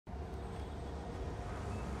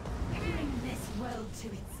to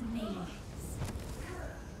its knees.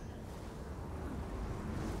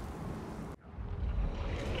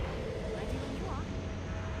 Ready when you are.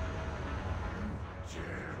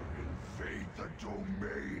 Dare invade the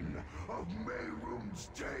domain of Meyrum's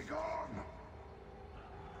Dagon!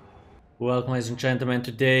 Welcome, ladies and gentlemen.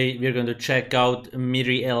 Today we're going to check out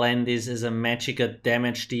Mirri Elendis as a Magicka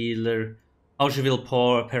damage dealer, how she will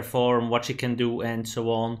perform, what she can do, and so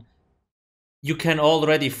on. You can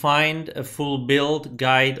already find a full build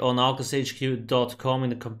guide on alcasthq.com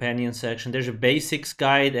in the companion section. There's a basics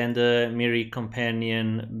guide and a Mirri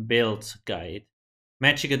companion build guide.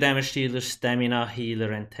 Magicka damage dealer, stamina,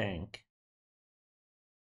 healer, and tank.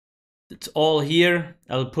 It's all here.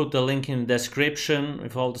 I'll put the link in the description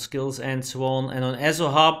with all the skills and so on. And on ESO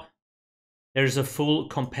Hub, there's a full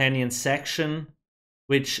companion section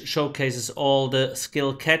which showcases all the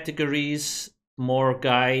skill categories, more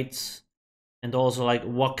guides, and also like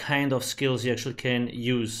what kind of skills you actually can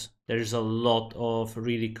use. There's a lot of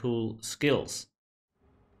really cool skills.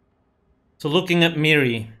 So looking at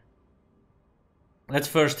Mirri, let's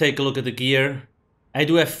first take a look at the gear. I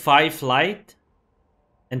do have 5 light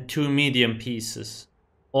and 2 medium pieces,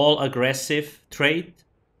 all aggressive trait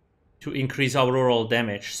to increase our overall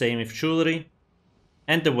damage, same with jewelry,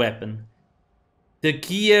 and the weapon. The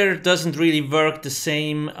gear doesn't really work the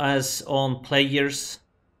same as on players,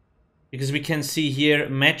 because we can see here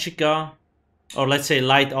Magicka, or let's say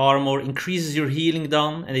light armor, increases your healing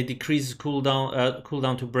down and it decreases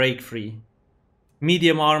cooldown to break free.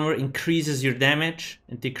 Medium armor increases your damage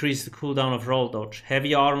and decreases the cooldown of roll dodge.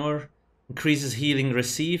 Heavy armor increases healing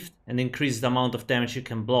received and increases the amount of damage you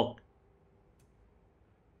can block.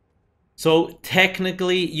 So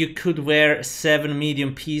technically you could wear 7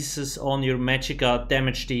 medium pieces on your Magicka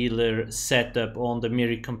damage dealer setup on the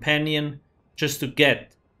Mirri companion just to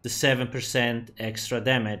get the 7% extra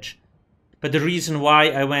damage. But the reason why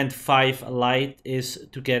I went 5 light is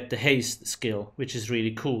to get the haste skill, which is really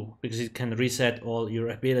cool because it can reset all your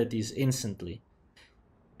abilities instantly.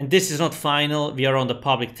 And this is not final, we are on the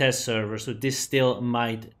public test server, so this still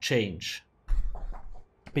might change.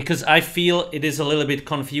 Because I feel it is a little bit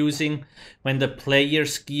confusing when the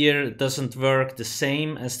player's gear doesn't work the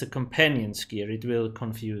same as the companion's gear. It will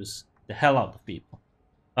confuse the hell out of people.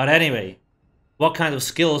 But anyway, what kind of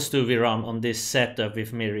skills do we run on this setup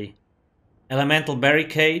with Mirri? Elemental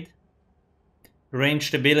Barricade,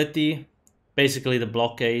 ranged ability, basically the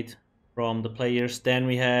blockade from the players. Then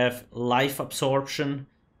we have Life Absorption,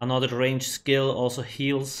 another ranged skill, also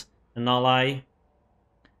heals an ally.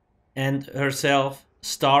 And herself,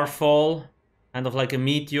 Starfall, kind of like a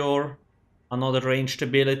meteor, another ranged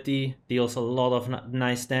ability, deals a lot of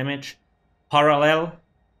nice damage. Parallel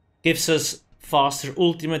gives us faster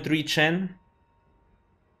ultimate regen.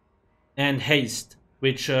 And haste,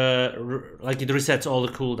 which like it resets all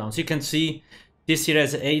the cooldowns. You can see this here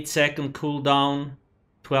has an 8-second cooldown,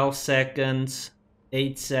 12 seconds,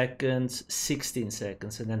 8 seconds, 16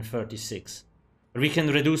 seconds, and then 36. But we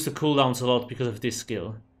can reduce the cooldowns a lot because of this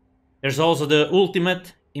skill. There's also the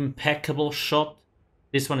ultimate impeccable shot.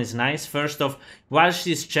 This one is nice. First off, while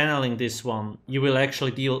she's channeling this one, you will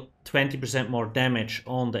actually deal 20% more damage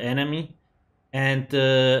on the enemy. And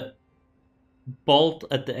the bolt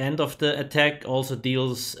at the end of the attack also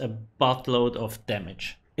deals a buttload of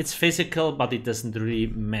damage. It's physical, but it doesn't really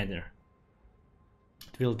matter.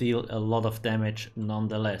 It will deal a lot of damage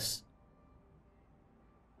nonetheless.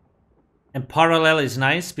 And Parallel is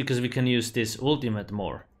nice because we can use this ultimate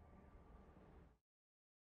more.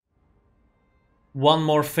 One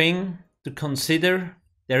more thing to consider,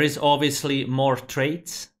 there is obviously more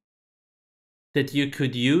traits that you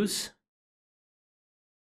could use.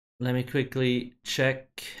 Let me quickly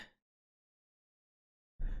check.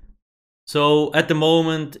 So at the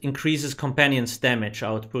moment, increases companion's damage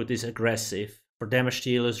output is aggressive. For damage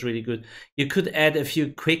dealers, really good. You could add a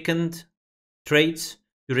few quickened traits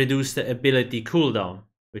to reduce the ability cooldown,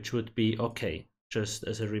 which would be okay, just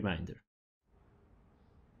as a reminder.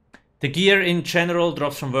 The gear in general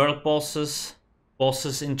drops from world bosses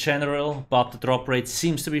in general, but the drop rate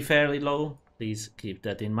seems to be fairly low. Please keep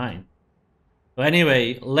that in mind. So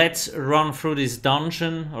anyway, let's run through this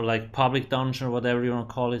dungeon, or like public dungeon, or whatever you want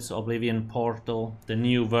to call it, so Oblivion Portal, the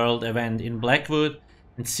new world event in Blackwood,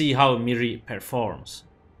 and see how Mirri performs.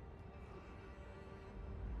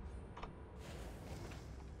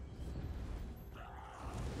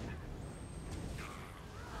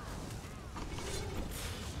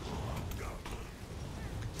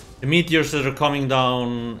 The meteors that are coming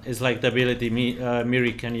down is like the ability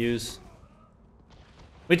Mirri can use.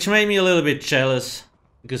 Which made me a little bit jealous,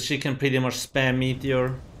 because she can pretty much spam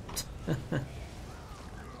meteor.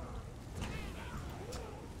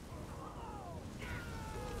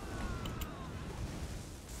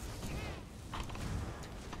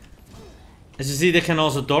 As you see, they can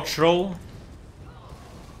also dodge roll.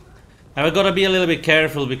 Now I gotta be a little bit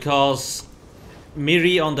careful because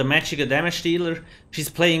Mirri on the Magicka damage dealer, she's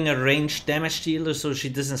playing a ranged damage dealer, so she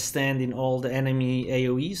doesn't stand in all the enemy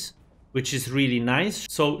AoEs, which is really nice,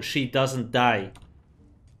 so she doesn't die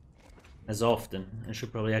as often. I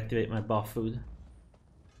should probably activate my buff food.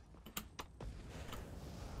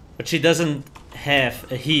 But she doesn't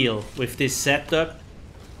have a heal with this setup.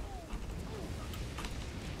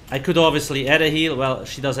 I could obviously add a heal. Well,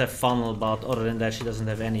 she does have funnel, but other than that she doesn't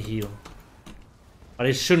have any heal. But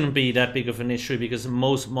it shouldn't be that big of an issue because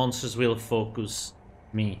most monsters will focus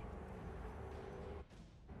me.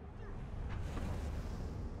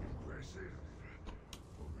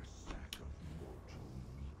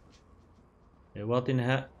 Yeah, what in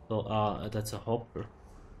hell? Oh, that's a hopper.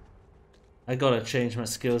 I gotta change my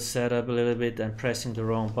skill setup a little bit. I'm pressing the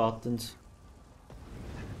wrong buttons.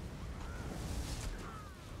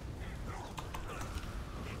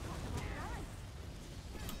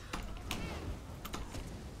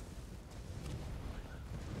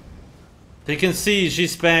 So you can see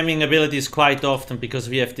she's spamming abilities quite often because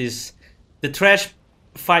we have this... The trash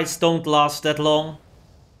fights don't last that long,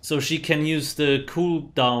 so she can use the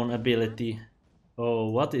cooldown ability. Oh,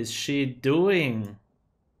 what is she doing?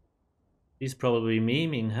 She's probably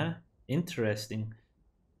memeing, huh? Interesting.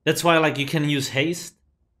 That's why, like, you can use haste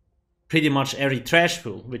pretty much every trash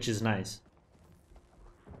pool, which is nice.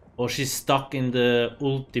 Or she's stuck in the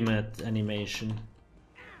ultimate animation.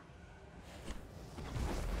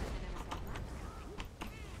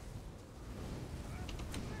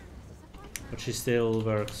 But she still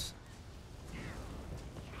works.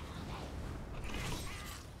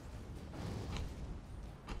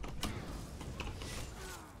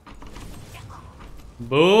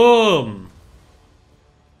 Boom!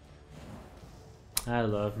 I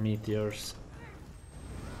love meteors.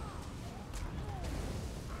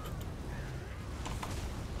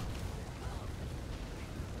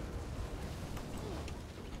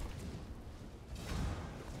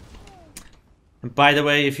 And by the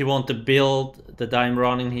way, if you want the build that I'm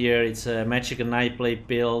running here, it's a Magicka Nightblade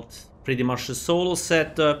build. Pretty much the solo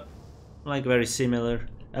setup, like very similar.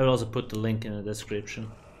 I will also put the link in the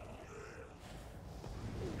description.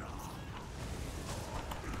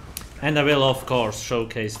 And I will of course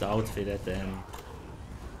showcase the outfit at the end.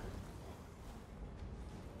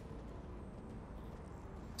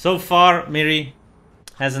 So far Mirri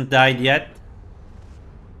hasn't died yet.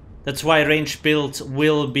 That's why ranged builds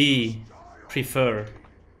will be preferred.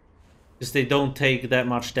 Because they don't take that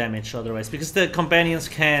much damage otherwise. Because the companions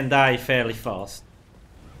can die fairly fast.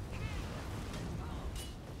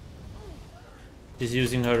 She's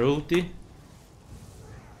using her ulti.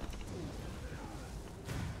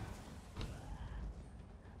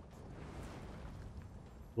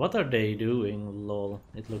 What are they doing? Lol,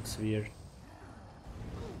 it looks weird.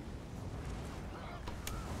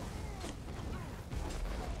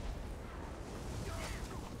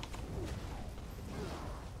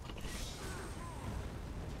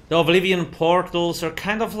 The Oblivion portals are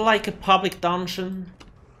kind of like a public dungeon.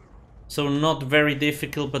 So not very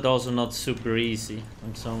difficult, but also not super easy.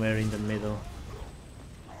 I'm somewhere in the middle.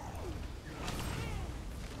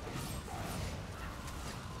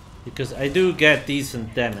 Because I do get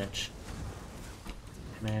decent damage.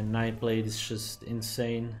 Man, Nightblade is just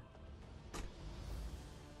insane.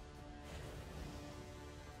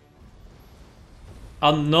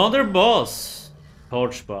 Another boss!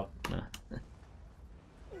 Torchbot. Nah.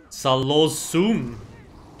 Salosum.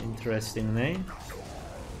 Interesting name.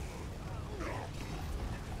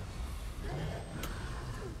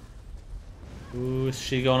 Ooh, is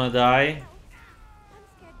she gonna die?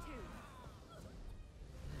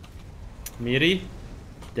 Mirri?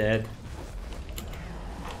 Dead.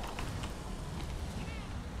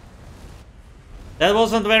 That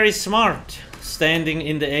wasn't very smart, standing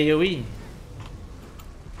in the AoE.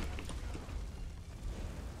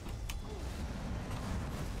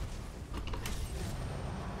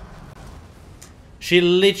 She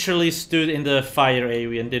literally stood in the fire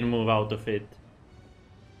AoE and didn't move out of it.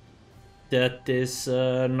 That is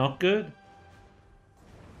not good.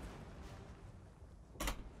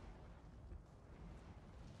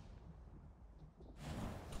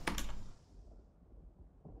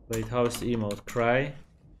 Wait, how's the emote? Cry?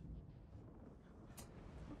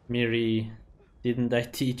 Mirri, didn't I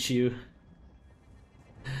teach you?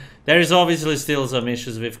 There is obviously still some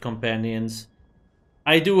issues with companions.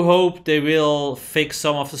 I do hope they will fix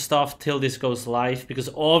some of the stuff till this goes live, because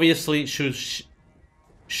obviously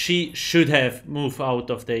she should have moved out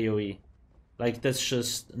of the AoE. Like, that's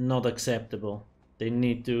just not acceptable. They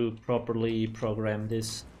need to properly program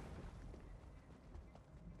this.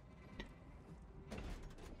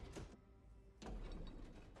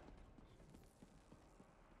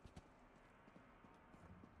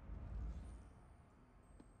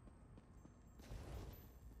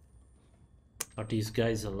 Are these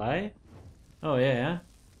guys alive? Oh yeah.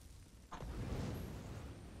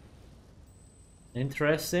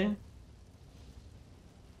 Interesting.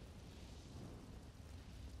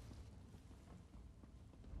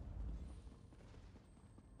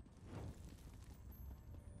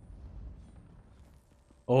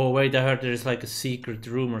 Oh wait, I heard there's like a secret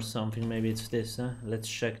room or something. Maybe it's this, huh? Let's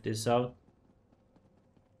check this out.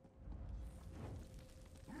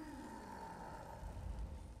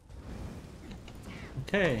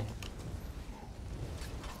 Okay.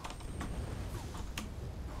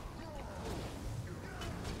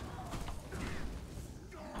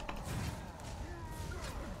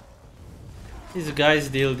 These guys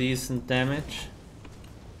deal decent damage.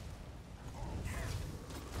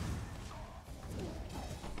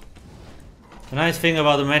 The nice thing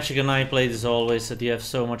about the Magicka Nightblade is always that you have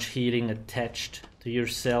so much healing attached to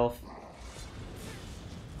yourself.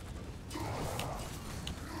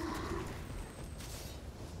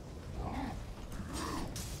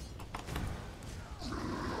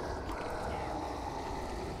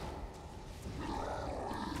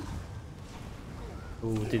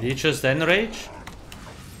 Ooh, did he just enrage?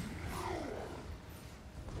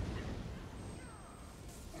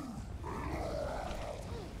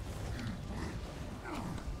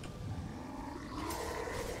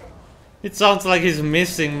 It sounds like he's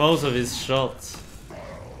missing most of his shots.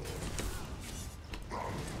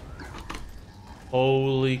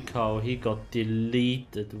 Holy cow, he got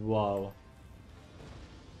deleted, wow.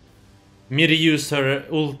 Mirri used her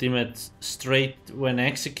ultimate straight when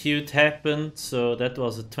execute happened, so that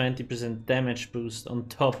was a 20% damage boost on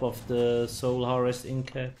top of the Soul Harvest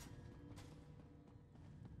incap.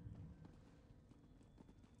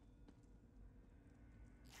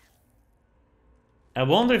 I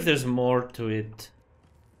wonder if there's more to it.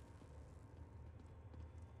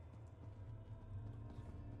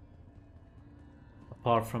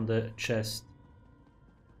 Apart from the chest.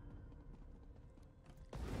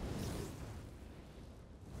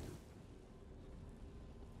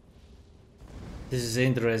 This is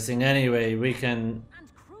interesting. Anyway, we can...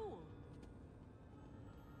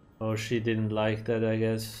 Oh, she didn't like that, I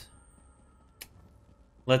guess.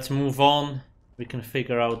 Let's move on. We can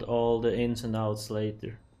figure out all the ins and outs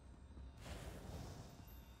later.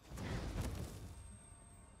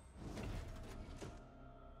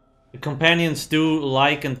 The companions do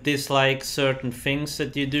like and dislike certain things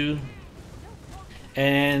that you do.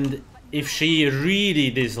 And if she really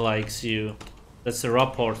dislikes you, that's the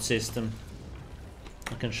rapport system.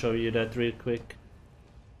 I can show you that real quick.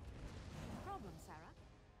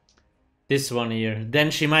 This one here.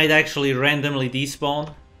 Then she might actually randomly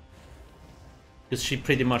despawn. Because she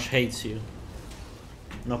pretty much hates you.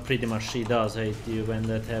 Not pretty much, she does hate you when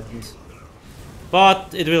that happens.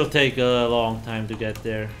 But it will take a long time to get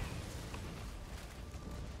there.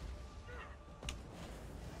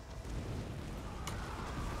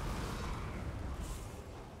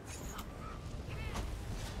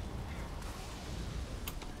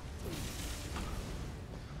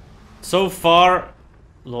 So far...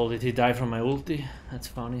 Lol, did he die from my ulti? That's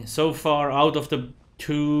funny. So far, out of the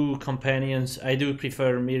two companions, I do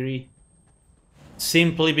prefer Mirri.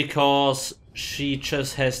 Simply because she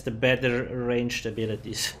just has the better ranged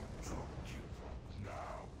abilities.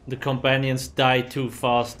 The companions die too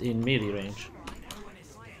fast in melee range.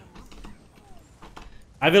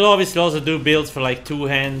 I will obviously also do builds for like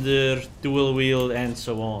two-hander, dual wield and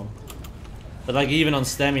so on. But like even on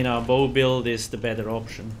stamina, bow build is the better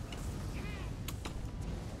option.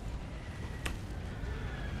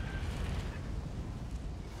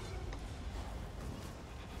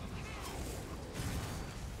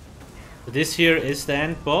 This here is the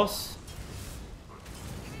end boss.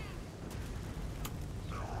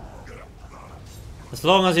 As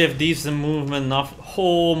long as you have decent movement enough.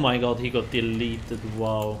 Oh my god, he got deleted,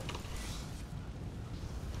 wow.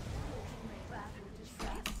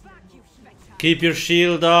 Keep your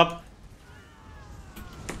shield up.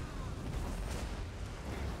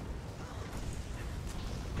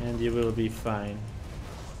 And you will be fine.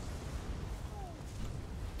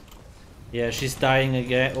 Yeah, she's dying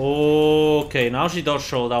again. Okay, now she does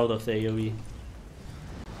show out of the AoE.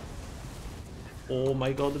 Oh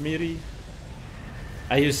my god, Mirri.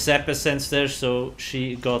 I used Zap Essence there, so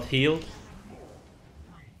she got healed.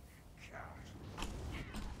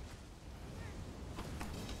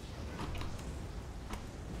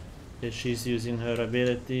 Okay, she's using her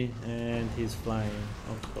ability, and he's flying,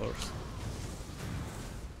 of course.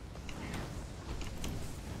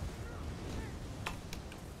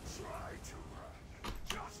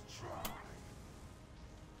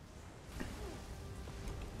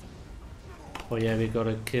 Oh yeah, we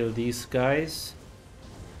gotta kill these guys.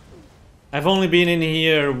 I've only been in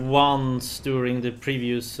here once during the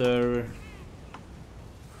previous server.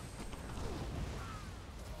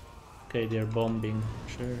 Okay, they're bombing,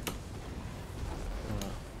 sure.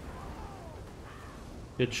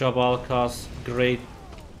 Good job, Alcast. Great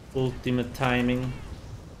ultimate timing.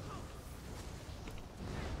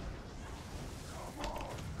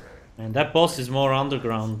 And that boss is more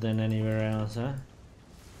underground than anywhere else, huh?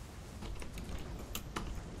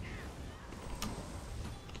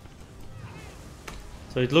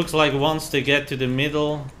 So it looks like once they get to the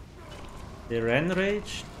middle, they're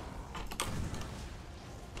enraged.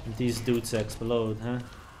 And these dudes explode, huh?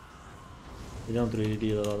 They don't really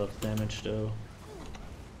deal a lot of damage though.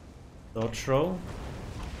 Dodge roll.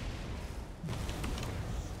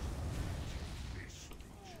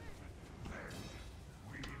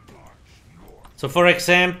 So for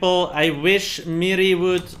example, I wish Mirri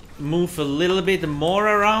would move a little bit more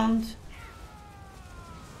around.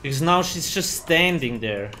 Because now she's just standing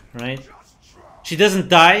there, right? She doesn't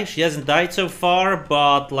die, she hasn't died so far,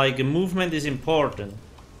 but like movement is important.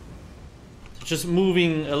 So just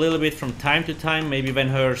moving a little bit from time to time, maybe when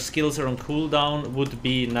her skills are on cooldown, would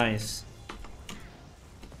be nice.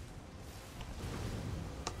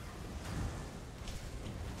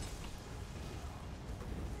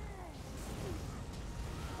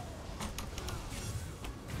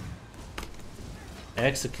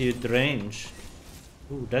 Execute the range.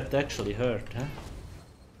 Ooh, that actually hurt, huh?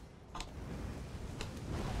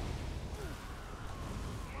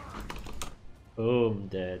 Boom,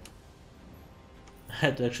 dead. I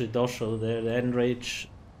had to actually dodge roll there. The enrage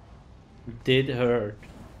did hurt.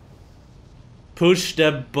 Push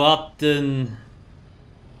the button.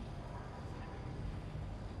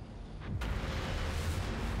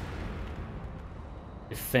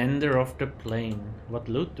 Defender of the plane. What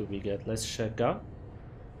loot do we get? Let's check out.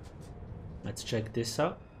 Let's check this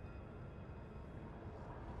out.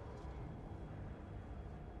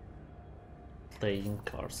 Playing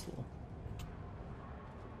castle.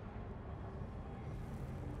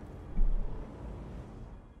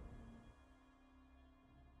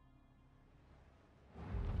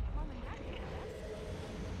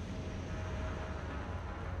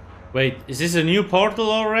 Wait, is this a new portal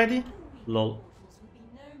already? Lol.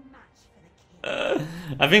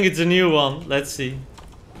 I think it's a new one. Let's see.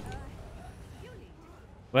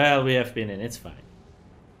 Well, we have been in. It's fine.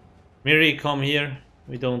 Mirri, come here.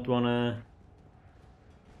 We don't wanna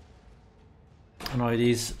annoy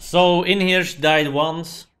these. So in here she died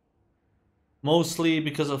once. Mostly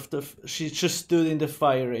because of she just stood in the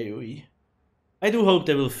fire AoE. I do hope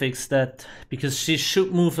they will fix that, because she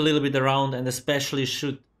should move a little bit around, and especially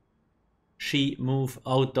should she move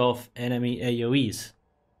out of enemy AoEs.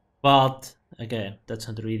 But again, that's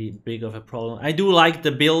not really big of a problem. I do like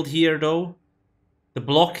the build here though. The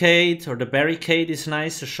blockade or the barricade is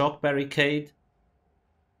nice, a shock barricade.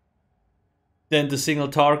 Then the single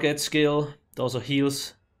target skill, it also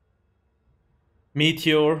heals.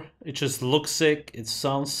 Meteor, it just looks sick, it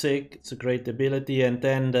sounds sick, it's a great ability. And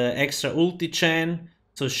then the extra ulti chain,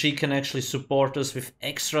 so she can actually support us with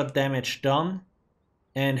extra damage done.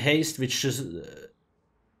 And haste, which just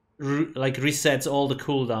like resets all the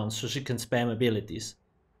cooldowns, so she can spam abilities.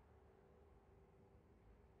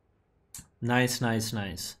 Nice, nice,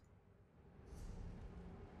 nice.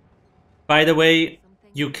 By the way,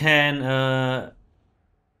 you can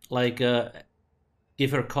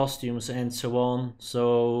give her costumes and so on.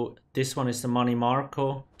 So this one is the Money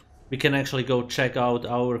Marco. We can actually go check out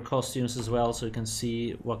our costumes as well, so you can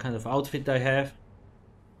see what kind of outfit I have.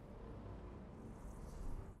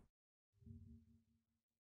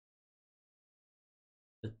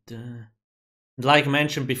 But, like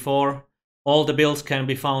mentioned before, all the builds can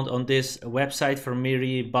be found on this website for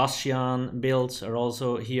Mirri. Bastion builds are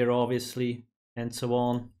also here, obviously, and so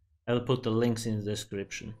on. I'll put the links in the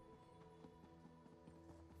description.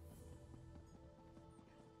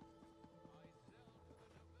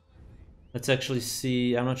 Let's actually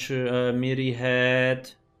see. I'm not sure. Mirri had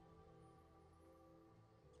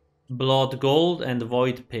Blood Gold and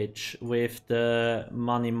Void Pitch with the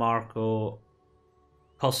Money Marco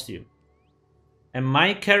costume. And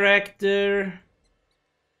my character,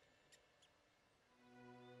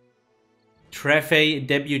 Trefe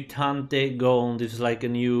Debutante Gold, is like a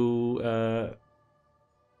new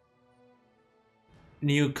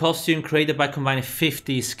costume created by combining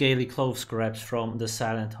 50 scaly clove scraps from the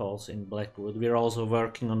Silent Halls in Blackwood. We're also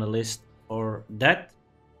working on a list for that,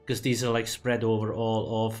 because these are like spread over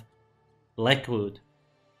all of Blackwood.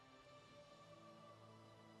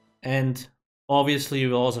 And obviously you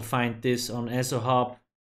will also find this on ESO Hub.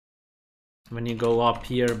 When you go up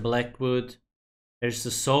here, Blackwood, there's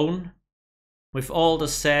the zone with all the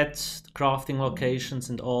sets, the crafting locations,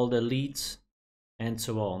 and all the leads, and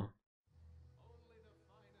so on.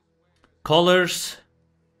 Colors,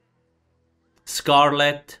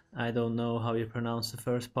 Scarlet, I don't know how you pronounce the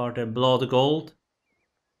first part there, Blood Gold.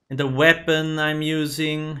 And the weapon I'm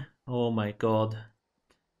using, oh my god,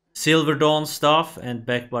 Silver Dawn stuff, and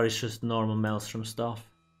backbar is just normal Maelstrom stuff.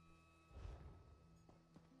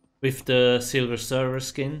 With the Silver Server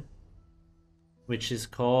skin, which is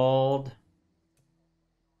called,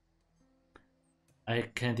 I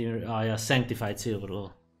can't even, oh yeah, Sanctified Silver.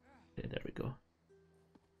 Okay, there we go.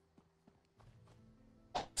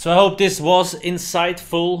 So I hope this was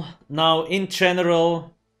insightful. Now, in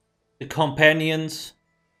general, the companions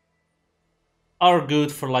are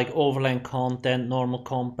good for like overland content, normal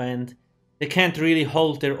content. They can't really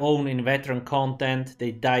hold their own in veteran content.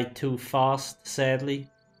 They die too fast, sadly.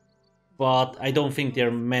 But I don't think they're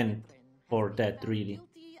meant for that, really.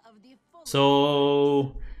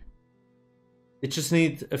 So they just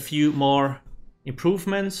need a few more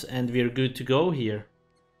improvements and we're good to go here.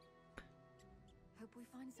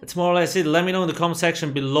 That's more or less it. Let me know in the comment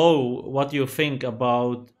section below what you think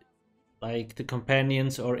about like the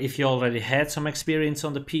companions, or if you already had some experience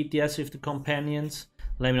on the PTS with the companions.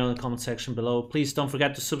 Let me know in the comment section below. Please don't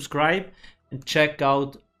forget to subscribe and check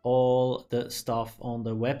out all the stuff on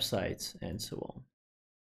the websites and so on.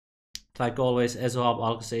 Like always, ESO Hub,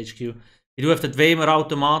 alcasthq. You do have the Dwemer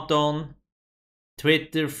Automaton,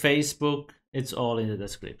 Twitter, Facebook. It's all in the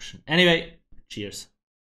description. Anyway, cheers.